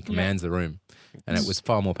listen. He yeah. commands the room. And it was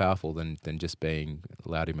far more powerful than just being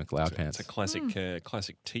Loudy McLeod It's pants. a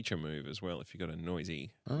classic teacher move as well. If you've got a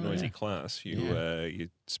noisy yeah. class, you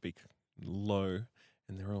speak low,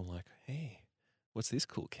 and they're all like, "Hey, what's this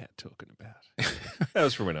cool cat talking about?" That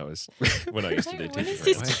was from when I used to do When teaching. is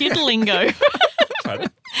this kid lingo? Pardon?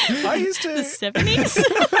 I used The to 70s?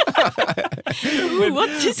 Ooh,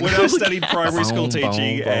 what's this when I cool studied cat? primary school Boom,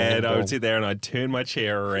 teaching, boom, and boom, I boom. would sit there and I'd turn my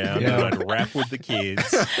chair around Yeah. and I'd rap with the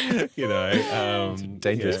kids. You know,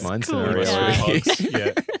 Dangerous yeah. mind Cool scenario. cat. Hogs,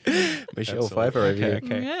 yeah. Michelle Absolutely. Pfeiffer over here.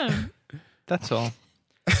 Okay. Yeah. That's all.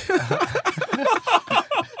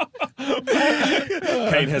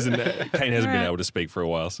 Kane hasn't been Right. able to speak for a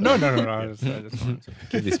while. So. No. I just wanted to.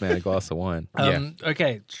 Give this man a glass of wine.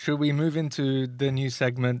 Okay, should we move into the new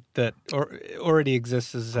segment that already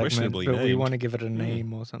exists as a segment, Questionably but we named. want to give it a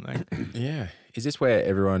name or something? Yeah. Is this where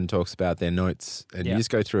everyone talks about their notes and Yeah. you just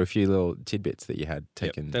go through a few little tidbits that you had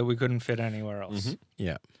taken? That we couldn't fit anywhere else. Mhm.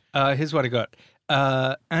 Yeah. Here's what I got.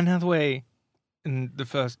 Anne Hathaway in the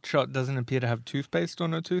first shot doesn't appear to have toothpaste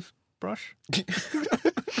on her toothbrush.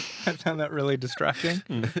 I found that really distracting.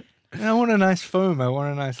 Mm. And I want a nice foam. I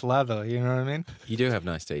want a nice lather. You know what I mean? You do have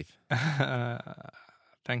nice teeth.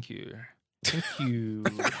 Thank you. Thank you.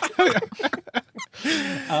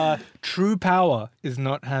 True power is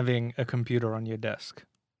not having a computer on your desk.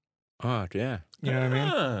 Oh, yeah. You know what I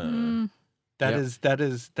mean? Ah. Mm.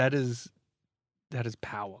 That is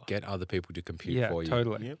power. Get other people to compute Yeah, for you.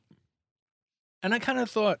 totally. Yep. And I kind of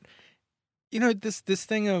thought, you know, this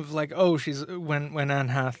thing of like, oh, she's when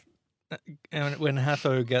Anne when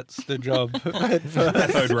Hatho gets the job at first,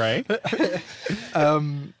 Cathode ray.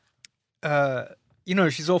 you know,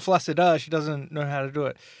 she's all flustered. She doesn't know how to do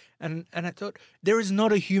it. And I thought there is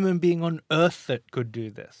not a human being on earth that could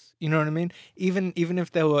do this. You know what I mean? Even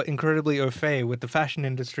if they were incredibly au fait with the fashion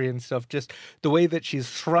industry and stuff, just the way that she's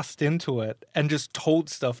thrust into it and just told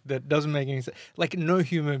stuff that doesn't make any sense. Like no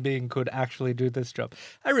human being could actually do this job.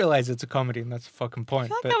 I realize it's a comedy and that's the fucking I point.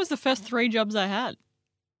 feel like But that was the first 3 jobs I had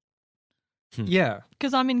yeah,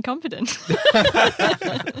 because I'm incompetent.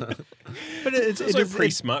 but it's also it's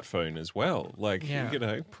pre-smartphone as well. Like, Yeah. you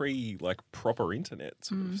know, proper internet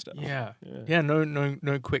sort of stuff. yeah. Yeah. Yeah,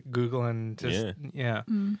 no quick Google and just yeah.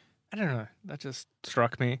 Mm. I don't know. That just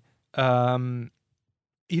struck me.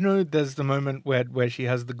 You know, there's the moment where she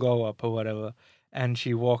has the glow up or whatever, and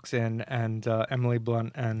she walks in, and Emily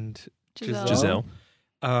Blunt and Giselle. Giselle.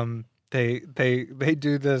 they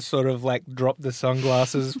do the sort of like drop the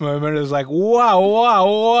sunglasses moment. It's like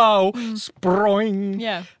wow, sproing.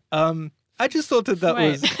 Yeah. I just thought that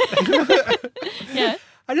Wait. was. Yeah.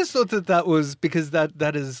 I just thought that was because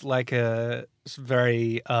that is like a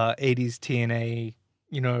very 80s TNA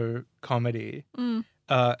comedy. Mm.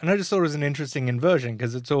 And I just thought it was an interesting inversion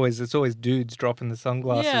because it's always dudes dropping the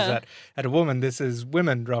sunglasses Yeah. at a woman. This is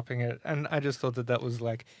women dropping it, and I just thought that was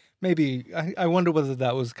like maybe I wonder whether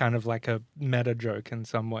that was kind of like a meta joke in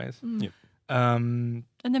some ways. Mm. Yep. And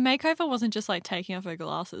the makeover wasn't just like taking off her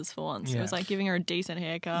glasses for once. It Yeah. was like giving her a decent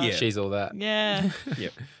haircut. Yeah. She's all that. Yeah.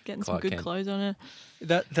 Yep. Getting Clark some good Kent. clothes on her.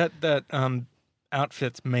 That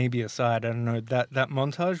outfits maybe aside, I don't know, that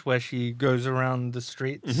montage where she goes around the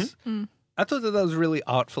streets. Mm. I thought that was really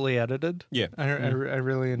artfully edited. Yeah. I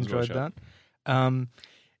really was well enjoyed that.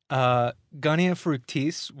 Garnier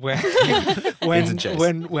Fructis Vincent Chase.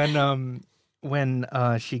 when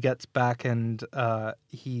she gets back and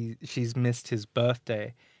she's missed his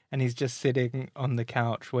birthday and he's just sitting on the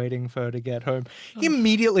couch waiting for her to get home. He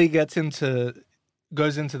immediately goes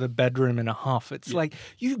into the bedroom in a huff. It's like,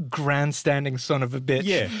 you grandstanding son of a bitch.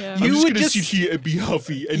 Yeah. Yeah. I'm You just would gonna just- sit here and be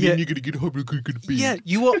huffy, and Yeah. then you're gonna get home and cook a beer. Yeah,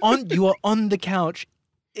 you were on the couch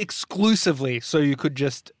exclusively so you could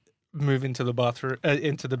just move into the bathroom,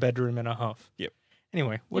 into the bedroom in a huff. Yep.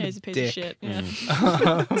 Anyway, what Yeah, he's a piece dick. of shit. Yeah.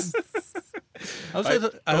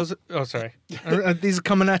 Sorry. These are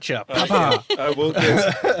coming at you. Papa. Well,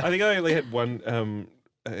 I think I only had one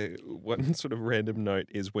sort of random note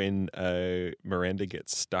is when Miranda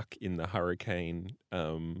gets stuck in the hurricane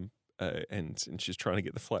and she's trying to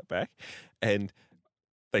get the flight back, and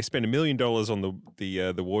they spend $1 million on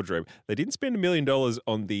the wardrobe. They didn't spend $1 million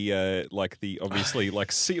on the obviously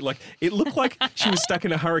it looked like she was stuck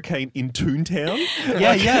in a hurricane in Toontown.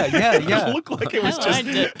 Yeah. It looked like it was I just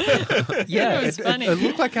liked it. Yeah, It was funny. It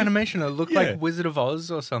looked like animation. It looked Yeah. like Wizard of Oz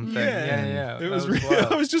or something. Yeah. It was. That I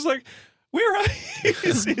wild. was just like, where are you?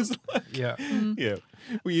 It's like, Yeah. yeah.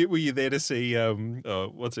 Were you there to see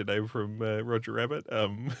what's her name from Roger Rabbit?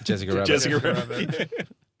 Jessica Rabbit. Jessica Jessica Rabbit. Rabbit. Yeah.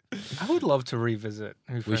 I would love to revisit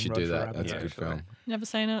Who We Framed should do Roger that. Rabbit, That's a good actually. film. Never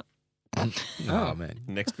seen it. Oh, man.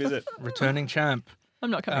 Next visit. Returning champ.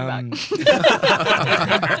 I'm not coming back.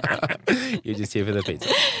 You're just here for the pizza.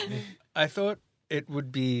 I thought it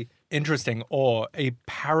would be interesting, or a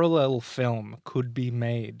parallel film could be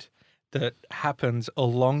made that happens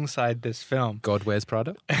alongside this film. God Wears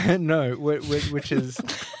Prada? No, which is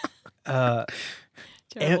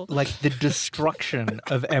Terrible. like the destruction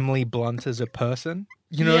of Emily Blunt as a person.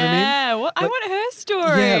 You know what I mean? Yeah, I want her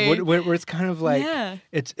story. Yeah, where it's kind of like Yeah.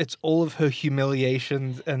 it's all of her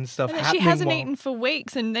humiliations and stuff And that she happening. hasn't while- eaten for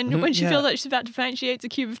weeks, and then when she yeah. feels like she's about to faint, she eats a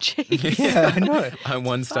cube of cheese. Yeah, I know. I'm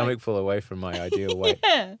one stomach full away from my ideal weight,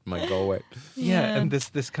 Yeah. my goal weight. Yeah, and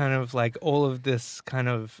this kind of like all of this kind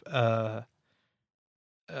of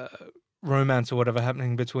romance or whatever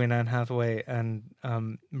happening between Anne Hathaway and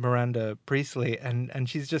Miranda Priestley, and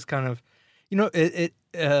she's just kind of, it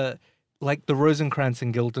like the Rosencrantz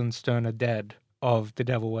and Guildenstern are dead of The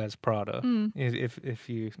Devil Wears Prada. Mm.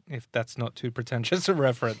 If that's not too pretentious a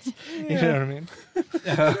reference, you know what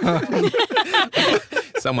I mean.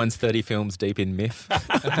 Someone's 30 films deep in myth.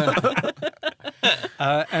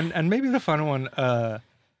 And maybe the final one,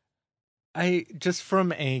 I just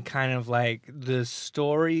from a kind of like the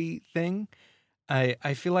story thing,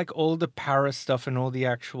 I feel like all the Paris stuff and all the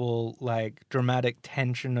actual like dramatic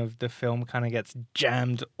tension of the film kind of gets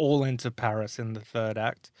jammed all into Paris in the third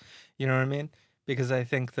act. You know what I mean? Because I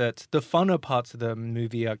think that the funner parts of the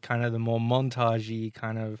movie are kind of the more montagey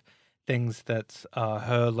kind of things that are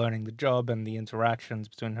her learning the job and the interactions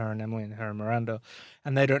between her and Emily and her and Miranda,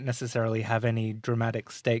 and they don't necessarily have any dramatic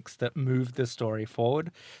stakes that move the story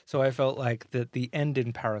forward. So I felt like that the end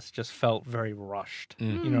in Paris just felt very rushed.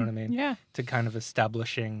 You know what I mean? Yeah. To kind of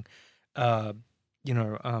establishing,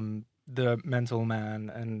 the mental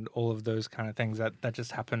man and all of those kind of things that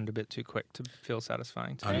just happened a bit too quick to feel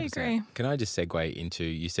satisfying to me. I agree. Can I just segue into,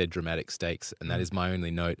 you said dramatic stakes, and that is my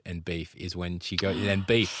only note, and beef is when she goes, and then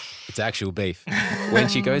beef, it's actual beef. When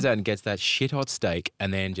she goes out and gets that shit hot steak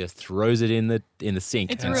and then just throws it in the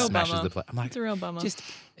sink It's a and real smashes bummer. the plate. I'm like, It's a real bummer. just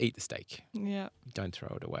eat the steak. Yeah. Don't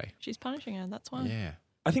throw it away. She's punishing her. That's why. Yeah.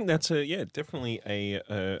 I think that's definitely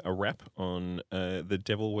a wrap on The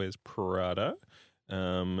Devil Wears Prada,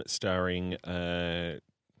 starring what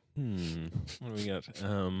do we got?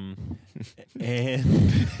 And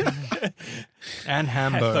And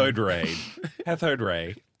Hambo. Hathode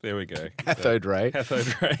Ray. There we go. Cathode ray.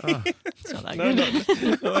 Cathode Ray. It's not that No,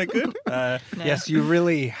 good. not that good. No. Yes, you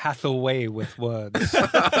really hath away with words.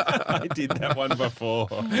 I did that one before.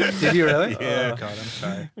 Did you really? Yeah. Oh, God, I'm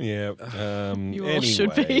sorry. Yeah. You all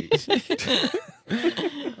should be.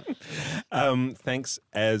 Thanks,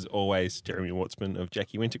 as always, Jeremy Wartsman of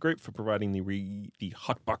Jackie Winter Group for providing the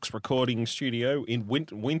Hotbox recording studio in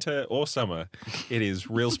winter or summer. It is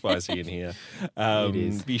real spicy in here. It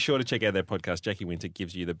is. Be sure to check out their podcast, Jackie Winter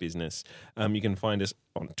Gives You the Business. You can find us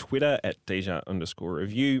on Twitter at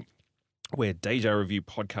Deja_review. We're Deja Review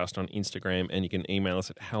Podcast on Instagram, and you can email us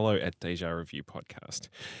at hello@dejareviewpodcast.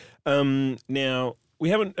 Now,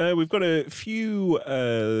 we've got a few,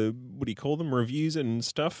 what do you call them, reviews and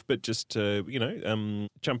stuff, but just,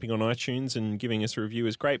 jumping on iTunes and giving us a review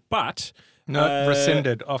is great, but... No,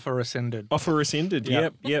 rescinded. Offer rescinded. Offer rescinded,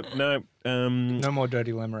 Yep. yep, no. No more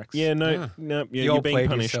dirty limericks. Yeah, no, you're all being played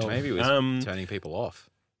punished. yourself. Maybe it was turning people off.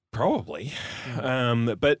 Probably.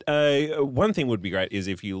 But one thing would be great is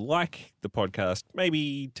if you like the podcast,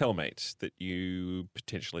 maybe tell a mate that you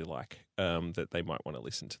potentially like, that they might want to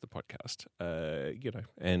listen to the podcast,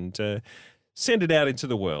 and send it out into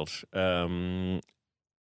the world.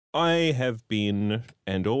 I have been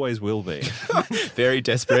and always will be Very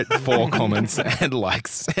desperate for comments and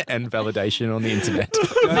likes and validation on the internet.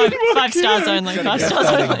 5 stars only. 5 stars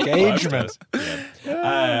only. Engagement.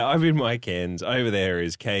 I've been Mike Cairns. Over there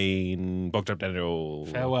is Kane Bogdub Daniel.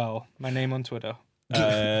 Farewell. My name on Twitter.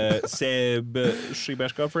 Seb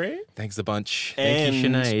Shreebash Godfrey. Thanks a bunch. And- Thank you,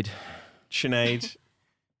 Sinead. Sinead,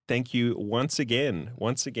 thank you once again,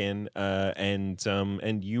 and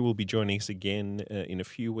you will be joining us again in a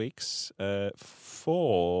few weeks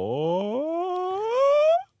for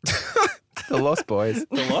The Lost Boys.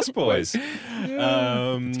 the Lost Boys.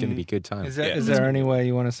 It's going to be a good time. Is there, Yeah. is there any way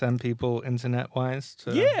you want to send people internet-wise?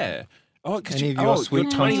 To... Yeah. Oh, Any of your sweet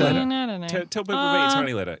tiny content? letter. I don't know. Tell people about your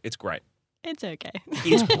tiny letter. It's great. It's okay.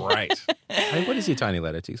 It's great. Hey, what is your tiny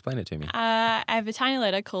letter? To explain it to me. I have a tiny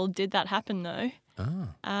letter called "Did That Happen Though?" Oh.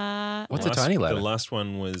 What's The a tiny letter? The last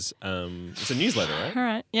one was it's a newsletter, right? All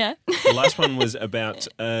right, yeah. The last one was about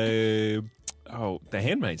The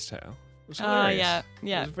Handmaid's Tale. It was Oh, hilarious. yeah, It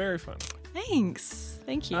yeah. was very fun. Thanks.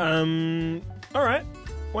 Thank you. All right.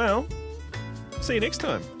 Well, see you next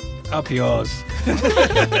time. Up yours.